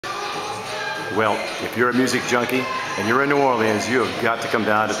Well, if you're a music junkie and you're in New Orleans, you have got to come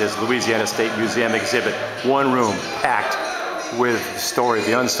down to this Louisiana State Museum exhibit. One room packed with the story of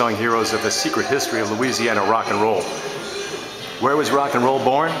the unsung heroes of the secret history of Louisiana rock and roll. Where was rock and roll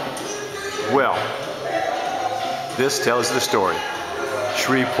born? Well, this tells the story.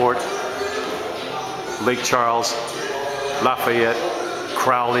 Shreveport, Lake Charles, Lafayette,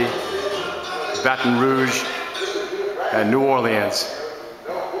 Crowley, Baton Rouge, and New Orleans.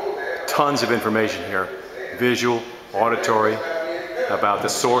 Tons of information here, visual, auditory, about the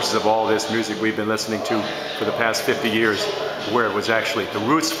sources of all this music we've been listening to for the past 50 years, where it was actually the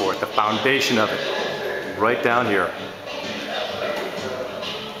roots for it, the foundation of it, right down here.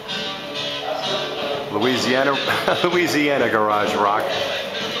 Louisiana garage rock,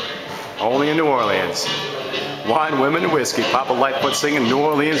 only in New Orleans. Wine, women, and whiskey, Papa Lightfoot singing New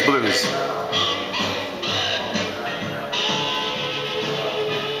Orleans blues.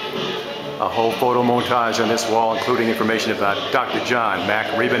 A whole photo montage on this wall, including information about Dr. John Mac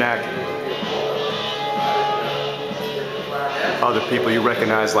Rebenack, other people you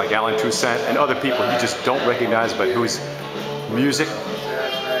recognize like Alan Toussaint, and other people you just don't recognize, but whose music,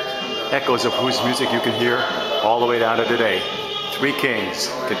 echoes of whose music you can hear all the way down to today. Three kings: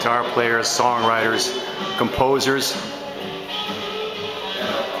 guitar players, songwriters, composers.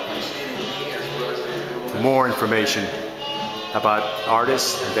 More information about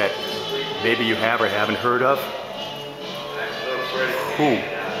artists that maybe you have or haven't heard of, who,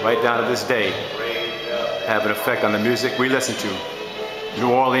 right down to this day, have an effect on the music we listen to. New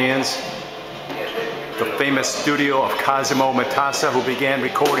Orleans, the famous studio of Cosimo Matassa, who began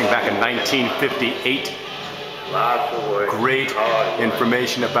recording back in 1958. Great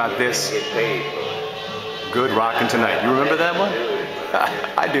information about this. Good rockin' tonight. You remember that one?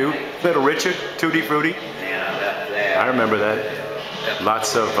 I do. Little Richard, Tutti Frutti. I remember that.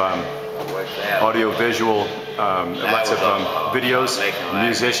 Lots of audio-visual, lots of videos,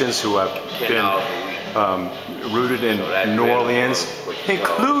 musicians who have been rooted in New Orleans,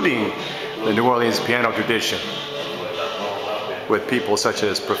 including the New Orleans piano tradition, with people such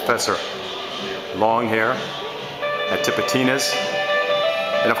as Professor Longhair at Tipitina's,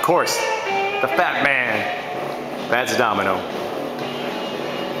 and of course, the Fat Man, Fats Domino.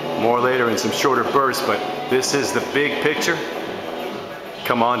 More later in some shorter bursts, but this is the big picture.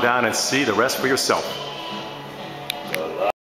 Come on down and see the rest for yourself.